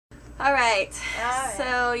Alright, Alright.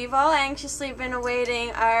 so you've all anxiously been awaiting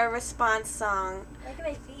our response song. Look at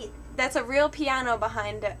my feet. That's a real piano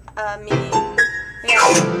behind me.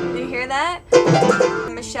 Yeah, do you hear that?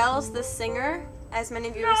 Michelle's the singer, as many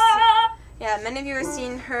of you many of you have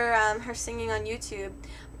seen her her singing on YouTube.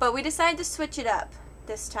 But we decided to switch it up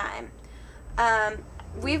this time.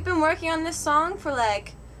 We've been working on this song for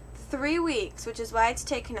like 3 weeks, which is why it's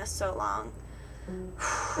taken us so long.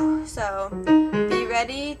 So, be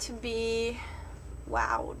ready to be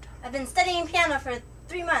wowed. I've been studying piano for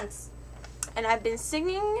 3 months. And I've been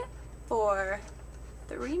singing for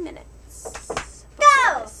 3 minutes.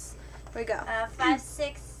 Go! Here we go. 5,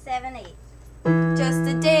 6, 7, 8. Just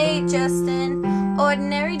a date, just an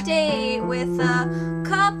ordinary date with a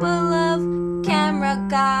couple of camera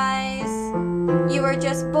guys. You were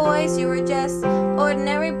just boys, you were just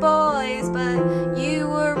ordinary boys, but you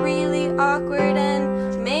were really awkward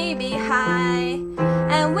and maybe high.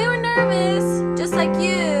 And we were nervous, just like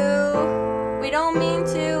you. We don't mean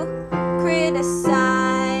to criticize,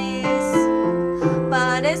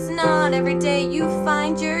 but it's not every day you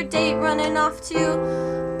find your date running off to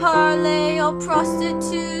parler aux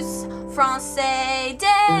prostitutes, Francais,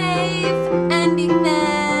 Dave, and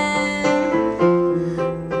Ethan.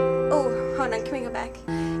 Oh, hold on, can we go back?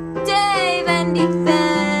 Dave and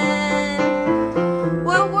Ethan,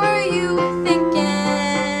 what were you thinking?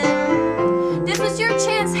 This was your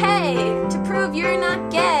chance, hey, to prove you're not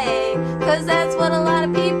gay, 'cause that's what a lot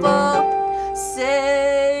of people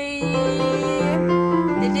say.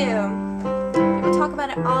 They do. People talk about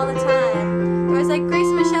it all the time. It was like, Grace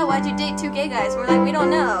and Michelle, why'd you date 2 gay guys? We're like, we don't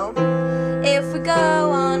know. If we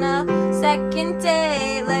go on a second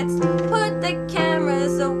date, let's put the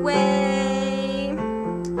cameras away.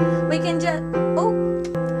 We can just,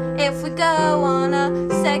 if we go on a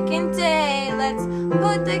second date, let's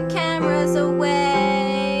put the cameras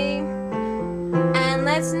away. And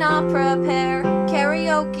let's not prepare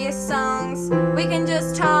karaoke songs. We can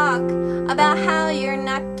just talk about how you're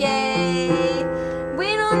not gay.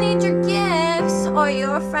 We don't need your gifts or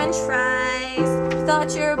your french fries.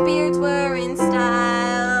 Thought your beards were in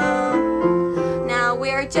style. Now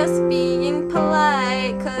we're just being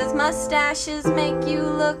polite, 'cause mustaches make you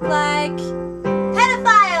look like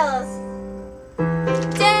Pedophiles!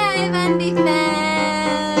 Dave and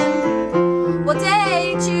Ethan will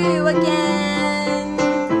date you again.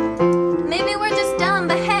 Maybe we're just dumb,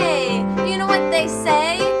 but hey, you know what they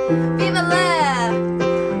say? Vive la,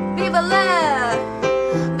 vive la,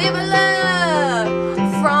 vive la,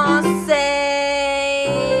 Francais.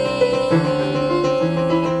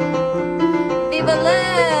 Vive la,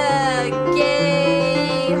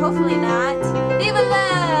 gay. Hopefully not. Vive la,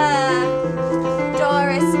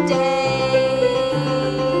 Doris Day.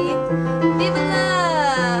 Vive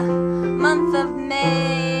la, month of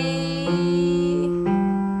May.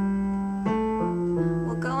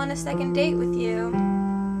 We'll go on a second date with you.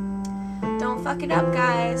 Don't fuck it up,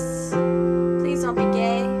 guys. Please don't be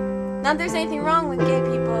gay. Not that there's anything wrong with gay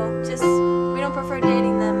people, just we don't prefer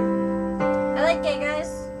dating them. I like gay guys.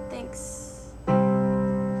 Thanks.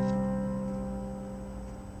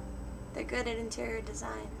 They're good at interior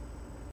design.